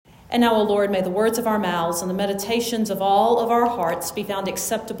And now, O Lord, may the words of our mouths and the meditations of all of our hearts be found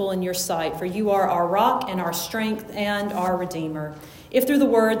acceptable in your sight, for you are our rock and our strength and our Redeemer. If through the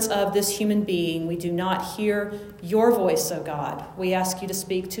words of this human being we do not hear your voice, O God, we ask you to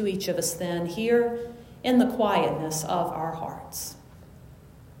speak to each of us then here in the quietness of our hearts.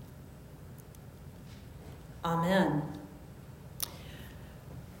 Amen.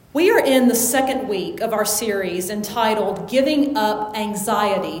 We are in the second week of our series entitled Giving Up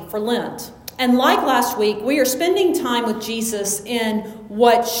Anxiety for Lent. And like last week, we are spending time with Jesus in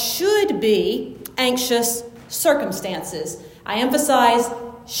what should be anxious circumstances. I emphasize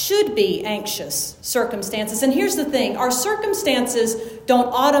should be anxious circumstances. And here's the thing, our circumstances don't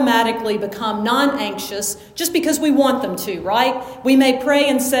automatically become non-anxious just because we want them to, right? We may pray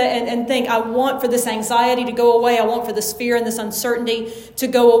and say and think, I want for this anxiety to go away. I want for this fear and this uncertainty to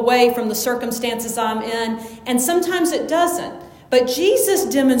go away from the circumstances I'm in. And sometimes it doesn't. But Jesus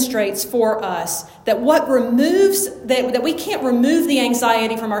demonstrates for us that that we can't remove the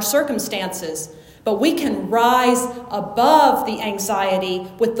anxiety from our circumstances, but we can rise above the anxiety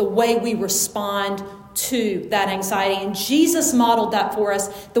with the way we respond to that anxiety. And Jesus modeled that for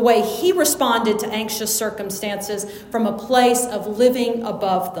us, the way he responded to anxious circumstances from a place of living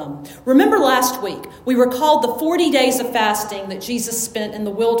above them. Remember last week, we recalled the 40 days of fasting that Jesus spent in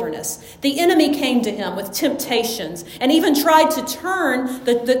the wilderness. The enemy came to him with temptations and even tried to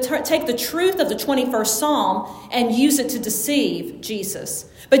take the truth of the 21st Psalm and use it to deceive Jesus.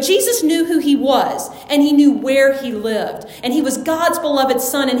 But Jesus knew who he was, and he knew where he lived. And he was God's beloved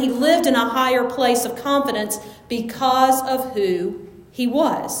Son, and he lived in a higher place of confidence because of who he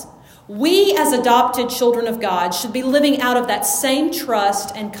was. We, as adopted children of God, should be living out of that same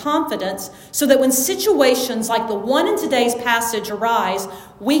trust and confidence so that when situations like the one in today's passage arise,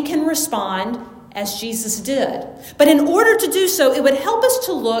 we can respond as Jesus did. But in order to do so, it would help us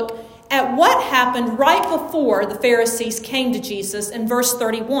to look at what happened right before the Pharisees came to Jesus in verse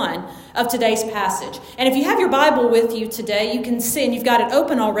 31 of today's passage. And if you have your Bible with you today, you can see, and you've got it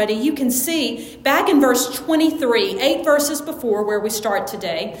open already, you can see back in verse 23, 8 verses before where we start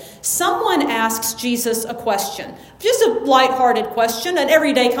today, someone asks Jesus a question. Just a lighthearted question, an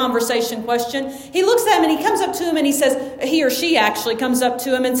everyday conversation question. He looks at him and he comes up to him and he says, he or she actually comes up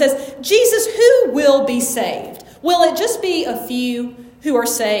to him and says, Jesus, who will be saved? Will it just be a few who are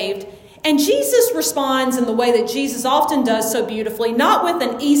saved? And Jesus responds in the way that Jesus often does so beautifully, not with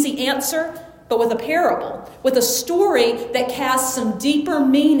an easy answer, but with a parable, with a story that casts some deeper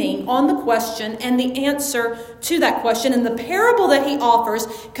meaning on the question and the answer to that question. And the parable that he offers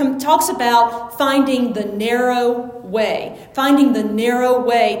talks about finding the narrow way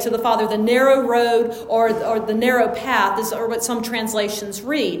to the Father, the narrow road or the narrow path is or what some translations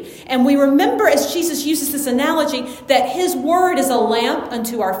read. And we remember as Jesus uses this analogy that his word is a lamp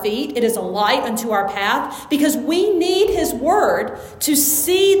unto our feet. It is a light unto our path because we need his word to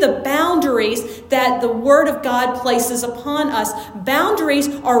see the boundaries that the word of God places upon us. Boundaries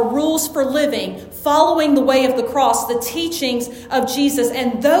are rules for living, following the way of the cross, the teachings of Jesus.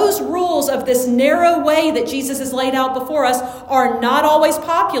 And those rules of this narrow way that Jesus has laid out before us are not always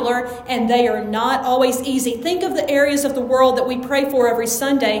popular and they are not always easy. Think of the areas of the world that we pray for every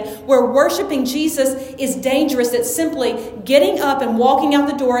Sunday where worshiping Jesus is dangerous. It's simply getting up and walking out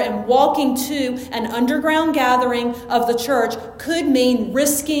the door and walking to an underground gathering of the church could mean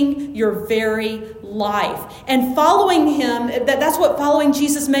risking your very life. And following him, that's what following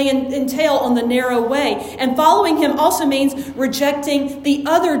Jesus may entail on the narrow way. And following him also means rejecting the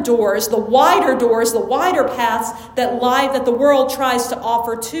other doors, the wider paths that the world tries to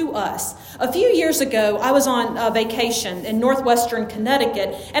offer to us. A few years ago, I was on a vacation in northwestern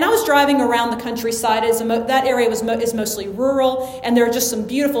Connecticut, and I was driving around the countryside. That area is mostly rural, and there are just some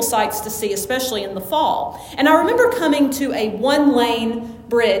beautiful sights to see, especially in the fall. And I remember coming to a one-lane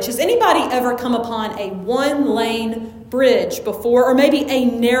bridge. Has anybody ever come upon a one-lane bridge before, or maybe a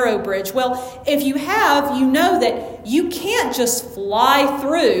narrow bridge? Well, if you have, you know that you can't just fly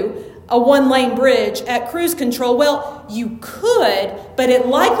through a one-lane bridge at cruise control. Well, you could, but it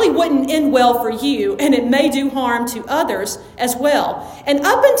likely wouldn't end well for you, and it may do harm to others as well. And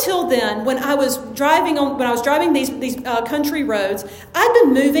up until then, when I was driving these country roads, I'd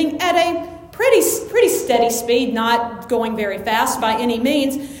been moving at a pretty steady speed, not going very fast by any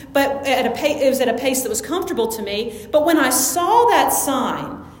means, but it was at a pace that was comfortable to me. But when I saw that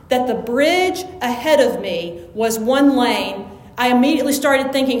sign that the bridge ahead of me was one lane, I immediately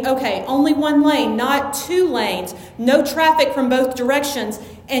started thinking, okay, only one lane, not two lanes, no traffic from both directions.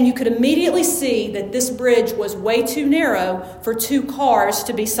 And you could immediately see that this bridge was way too narrow for two cars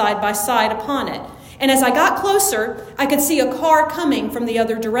to be side by side upon it. And as I got closer, I could see a car coming from the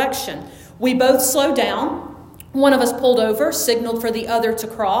other direction. We both slowed down. One of us pulled over, signaled for the other to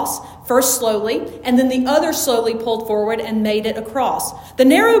cross, first slowly, and then the other slowly pulled forward and made it across. The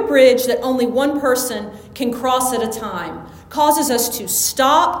narrow bridge that only one person can cross at a time causes us to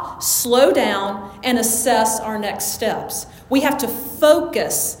stop, slow down, and assess our next steps. We have to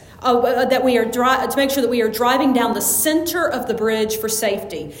focus to make sure that we are driving down the center of the bridge for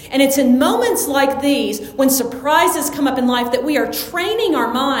safety. And it's in moments like these, when surprises come up in life, that we are training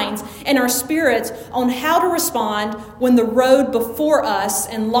our minds and our spirits on how to respond when the road before us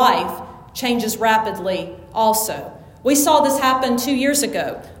in life changes rapidly also. We saw this happen 2 years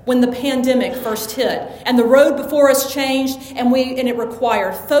ago when the pandemic first hit, and the road before us changed, and it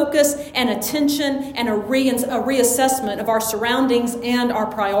required focus and attention and a reassessment of our surroundings and our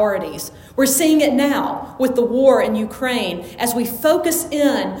priorities. We're seeing it now with the war in Ukraine as we focus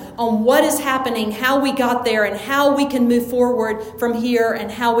in on what is happening, how we got there, and how we can move forward from here, and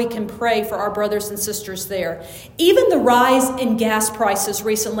how we can pray for our brothers and sisters there. Even the rise in gas prices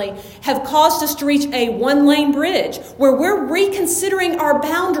recently have caused us to reach a one-lane bridge where we're reconsidering our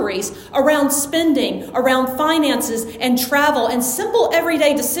boundaries around spending, around finances and travel, and simple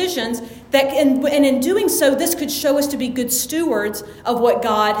everyday decisions and in doing so, this could show us to be good stewards of what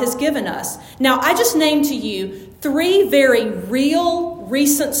God has given us. Now, I just named to you 3 very real,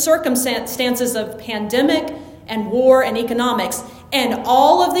 recent circumstances of pandemic and war and economics. And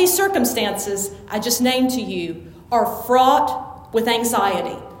all of these circumstances I just named to you are fraught with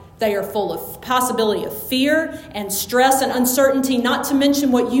anxiety. They are full of possibility of fear and stress and uncertainty, not to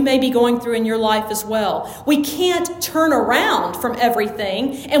mention what you may be going through in your life as well. We can't turn around from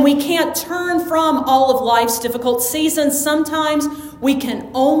everything, and we can't turn from all of life's difficult seasons. Sometimes we can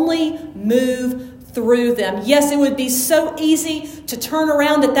only move through them. Yes, it would be so easy to turn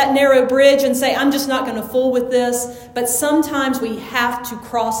around at that narrow bridge and say, I'm just not going to fool with this. But sometimes we have to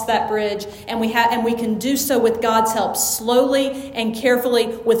cross that bridge, and we can do so with God's help, slowly and carefully,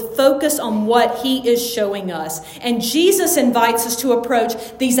 with focus on what He is showing us. And Jesus invites us to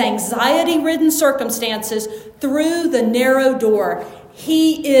approach these anxiety-ridden circumstances through the narrow door.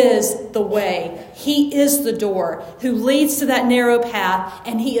 He is the way. He is the door who leads to that narrow path,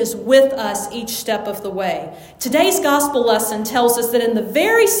 and He is with us each step of the way. Today's gospel lesson tells us that in the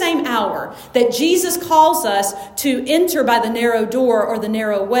very same hour that Jesus calls us to enter by the narrow door or the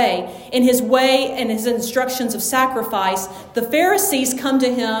narrow way, in His way and His instructions of sacrifice, the Pharisees come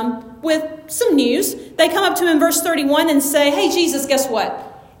to Him with some news. They come up to Him in verse 31 and say, hey, Jesus, guess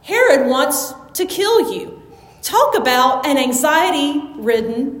what? Herod wants to kill you. Talk about an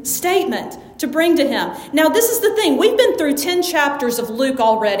anxiety-ridden statement to bring to Him. Now, this is the thing. We've been through 10 chapters of Luke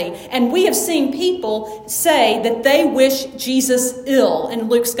already, and we have seen people say that they wish Jesus ill in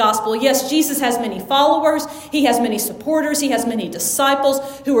Luke's gospel. Yes, Jesus has many followers. He has many supporters. He has many disciples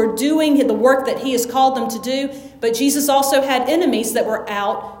who are doing the work that He has called them to do. But Jesus also had enemies that were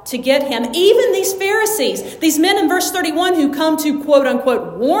out to get Him. Even these Pharisees, these men in verse 31 who come to quote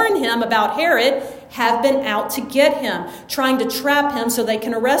unquote warn Him about Herod, have been out to get Him, trying to trap Him so they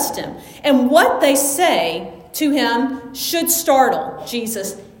can arrest Him. And what they say to Him should startle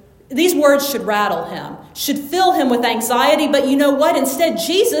Jesus. These words should rattle Him, should fill Him with anxiety. But you know what? Instead,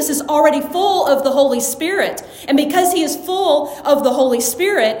 Jesus is already full of the Holy Spirit. And because He is full of the Holy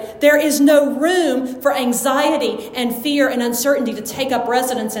Spirit, there is no room for anxiety and fear and uncertainty to take up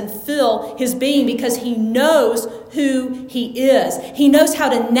residence and fill His being, because He knows who He is. He knows how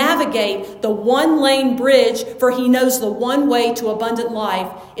to navigate the one-lane bridge, for He knows the one way to abundant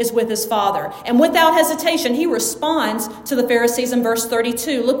life is with His Father. And without hesitation, He responds to the Pharisees in verse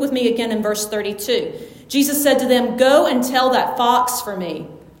 32. Look with me again in verse 32. Jesus said to them, go and tell that fox for me,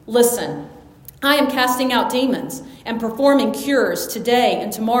 listen, I am casting out demons and performing cures today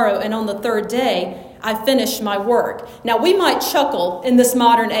and tomorrow, and on the third day I finish my work. Now, we might chuckle in this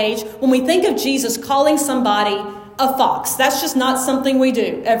modern age when we think of Jesus calling somebody a fox. That's just not something we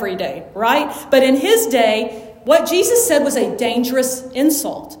do every day, right? But in His day, what Jesus said was a dangerous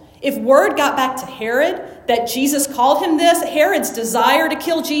insult. If word got back to Herod that Jesus called him this, Herod's desire to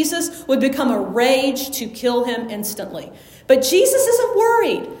kill Jesus would become a rage to kill Him instantly. But Jesus isn't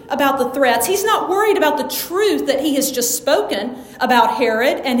worried about the threats. He's not worried about the truth that He has just spoken about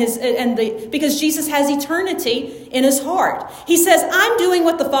Herod because Jesus has eternity in His heart. He says, I'm doing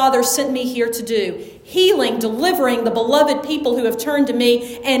what the Father sent me here to do, healing, delivering the beloved people who have turned to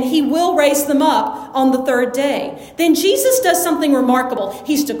me, and He will raise them up on the third day. Then Jesus does something remarkable.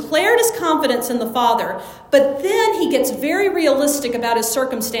 He's declared His confidence in the Father, but then He gets very realistic about His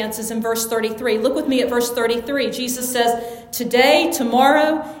circumstances in verse 33. Look with me at verse 33. Jesus says, today,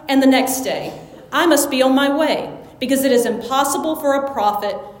 tomorrow, and the next day, I must be on my way, because it is impossible for a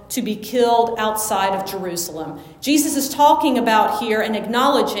prophet to be killed outside of Jerusalem. Jesus is talking about here and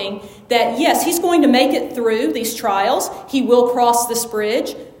acknowledging that, yes, he's going to make it through these trials. He will cross this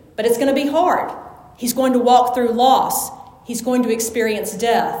bridge, but it's going to be hard. He's going to walk through loss. He's going to experience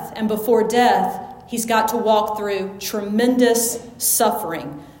death. And before death, he's got to walk through tremendous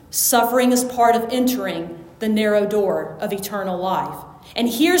suffering. Suffering is part of entering the narrow door of eternal life. And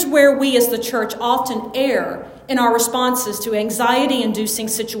here's where we as the church often err in our responses to anxiety-inducing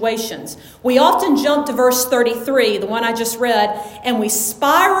situations. We often jump to verse 33, the one I just read, and we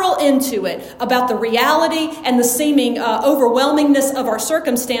spiral into it about the reality and the seeming overwhelmingness of our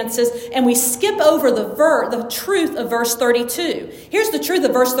circumstances, and we skip over the truth of verse 32. Here's the truth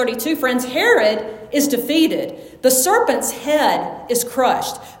of verse 32, friends. Herod is defeated. The serpent's head is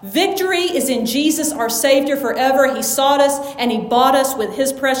crushed. Victory is in Jesus, our Savior, forever. He sought us and he bought us with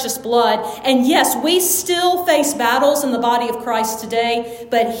his precious blood. And yes, we still face battles in the body of Christ today,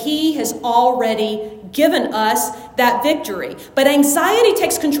 but he has already given us that victory. But anxiety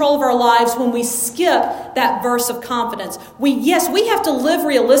takes control of our lives when we skip that verse of confidence. We have to live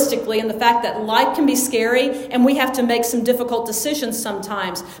realistically in the fact that life can be scary and we have to make some difficult decisions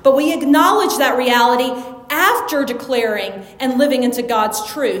sometimes. But we acknowledge that reality after declaring and living into God's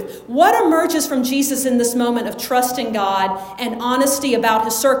truth. What emerges from Jesus in this moment of trusting God and honesty about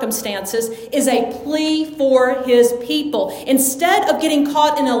his circumstances is a plea for his people. Instead of getting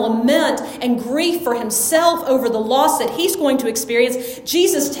caught in a lament and grief for himself over the loss that he's going to experience,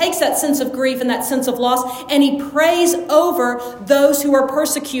 Jesus takes that sense of grief and that sense of loss and he prays over those who are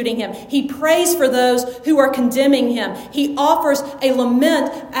persecuting him. He prays for those who are condemning him. He offers a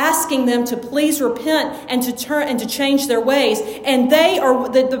lament asking them to please repent and to turn and to change their ways. And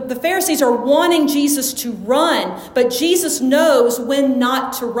the Pharisees are wanting Jesus to run, but Jesus knows when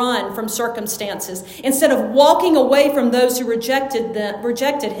not to run from circumstances. Instead of walking away from those who rejected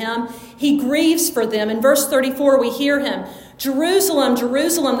him, he grieves for them. In verse 34, we hear him. Jerusalem,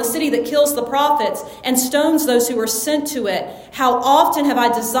 Jerusalem, the city that kills the prophets and stones those who are sent to it. How often have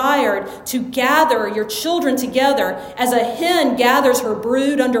I desired to gather your children together as a hen gathers her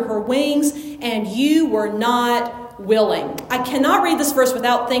brood under her wings, and you were not willing. I cannot read this verse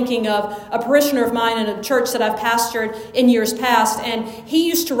without thinking of a parishioner of mine in a church that I've pastored in years past, and he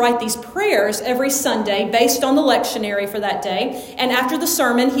used to write these prayers every Sunday based on the lectionary for that day, and after the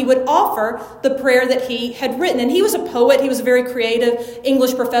sermon he would offer the prayer that he had written. And he was a poet, he was a very creative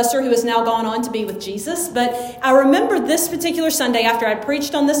English professor who has now gone on to be with Jesus. But I remember this particular Sunday, after I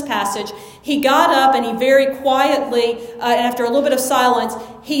preached on this passage, he got up and he very quietly, after a little bit of silence,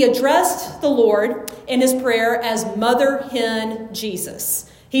 he addressed the Lord in his prayer as Mother Hen Jesus.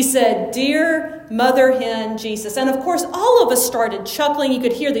 He said, "Dear Mother Hen Jesus." And of course, all of us started chuckling. You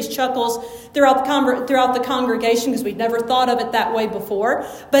could hear these chuckles throughout the congregation because we'd never thought of it that way before.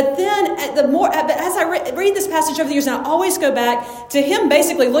 But then, as I read this passage over the years, and I always go back to him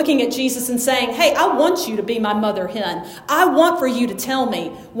basically looking at Jesus and saying, "Hey, I want you to be my Mother Hen. I want for you to tell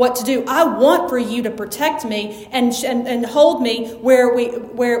me what to do. I want for you to protect me and hold me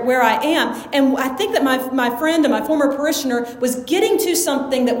where I am." And I think that my friend and my former parishioner was getting to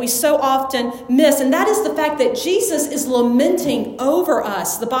something that we so often miss, and that is the fact that Jesus is lamenting over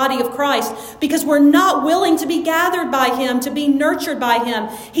us, the body of Christ, because we're not willing to be gathered by him, to be nurtured by him.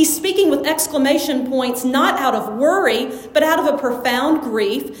 He's speaking with exclamation points, not out of worry, but out of a profound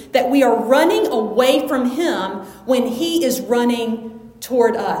grief that we are running away from him when he is running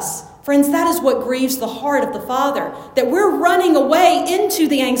toward us. Friends, that is what grieves the heart of the Father, that we're running away into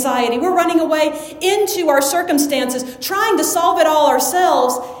the anxiety. We're running away into our circumstances, trying to solve it all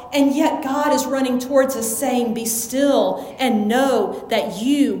ourselves. And yet God is running towards us saying, "Be still and know that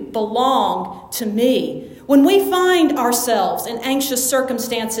you belong to me." When we find ourselves in anxious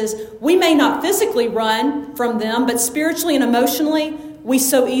circumstances, we may not physically run from them, but spiritually and emotionally, we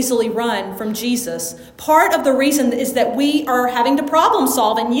so easily run from Jesus. Part of the reason is that we are having to problem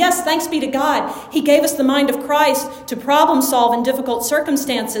solve. And yes, thanks be to God, he gave us the mind of Christ to problem solve in difficult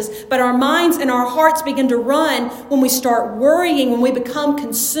circumstances. But our minds and our hearts begin to run when we start worrying, when we become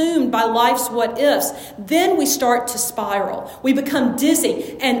consumed by life's what-ifs. Then we start to spiral. We become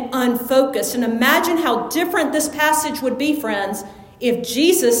dizzy and unfocused. And imagine how different this passage would be, friends, if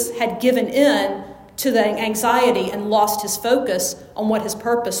Jesus had given in to the anxiety and lost his focus on what his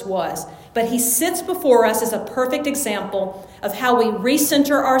purpose was. But he sits before us as a perfect example of how we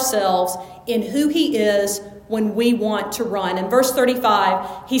recenter ourselves in who he is when we want to run. In verse 35,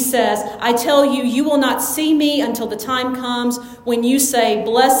 he says, "I tell you, you will not see me until the time comes when you say,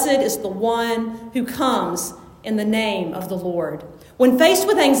 'Blessed is the one who comes in the name of the Lord.'" When faced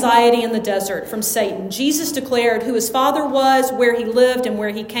with anxiety in the desert from Satan, Jesus declared who his Father was, where he lived, and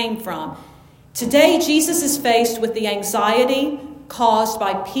where he came from. Today, Jesus is faced with the anxiety caused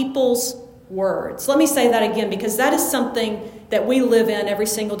by people's words. Let me say that again, because that is something that we live in every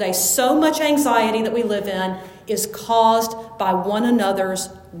single day. So much anxiety that we live in is caused by one another's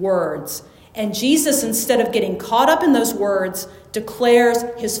words. And Jesus, instead of getting caught up in those words, declares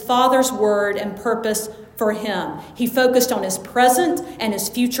his Father's word and purpose for him. He focused on his present and his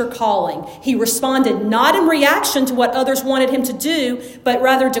future calling. He responded not in reaction to what others wanted him to do, but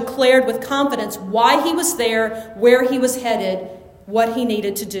rather declared with confidence why he was there, where he was headed, what he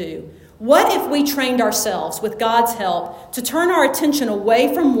needed to do. What if we trained ourselves, with God's help, to turn our attention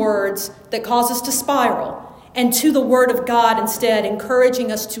away from words that cause us to spiral and to the Word of God instead,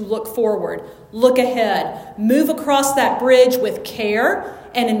 encouraging us to look forward, look ahead, move across that bridge with care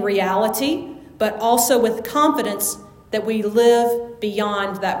and in reality, but also with confidence that we live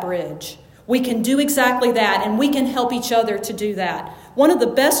beyond that bridge. We can do exactly that, and we can help each other to do that. One of the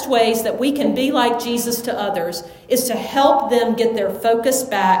best ways that we can be like Jesus to others is to help them get their focus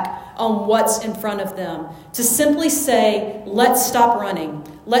back on what's in front of them. To simply say, let's stop running.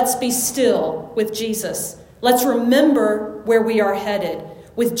 Let's be still with Jesus. Let's remember where we are headed.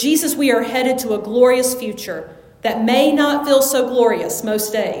 With Jesus, we are headed to a glorious future that may not feel so glorious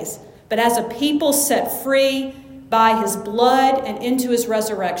most days, but as a people set free by his blood and into his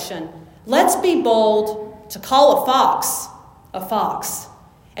resurrection, let's be bold to call a fox,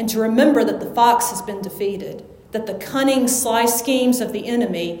 and to remember that the fox has been defeated, that the cunning, sly schemes of the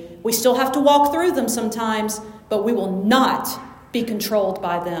enemy, we still have to walk through them sometimes, but we will not be controlled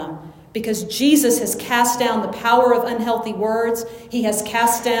by them. Because Jesus has cast down the power of unhealthy words. He has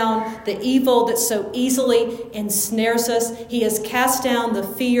cast down the evil that so easily ensnares us. He has cast down the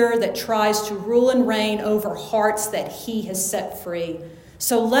fear that tries to rule and reign over hearts that he has set free.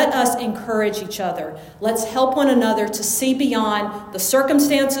 So let us encourage each other. Let's help one another to see beyond the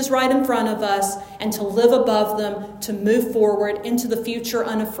circumstances right in front of us and to live above them, to move forward into the future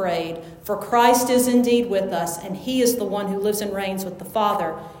unafraid. For Christ is indeed with us, and he is the one who lives and reigns with the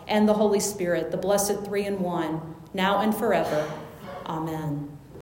Father and the Holy Spirit, the blessed three in one, now and forever. Amen.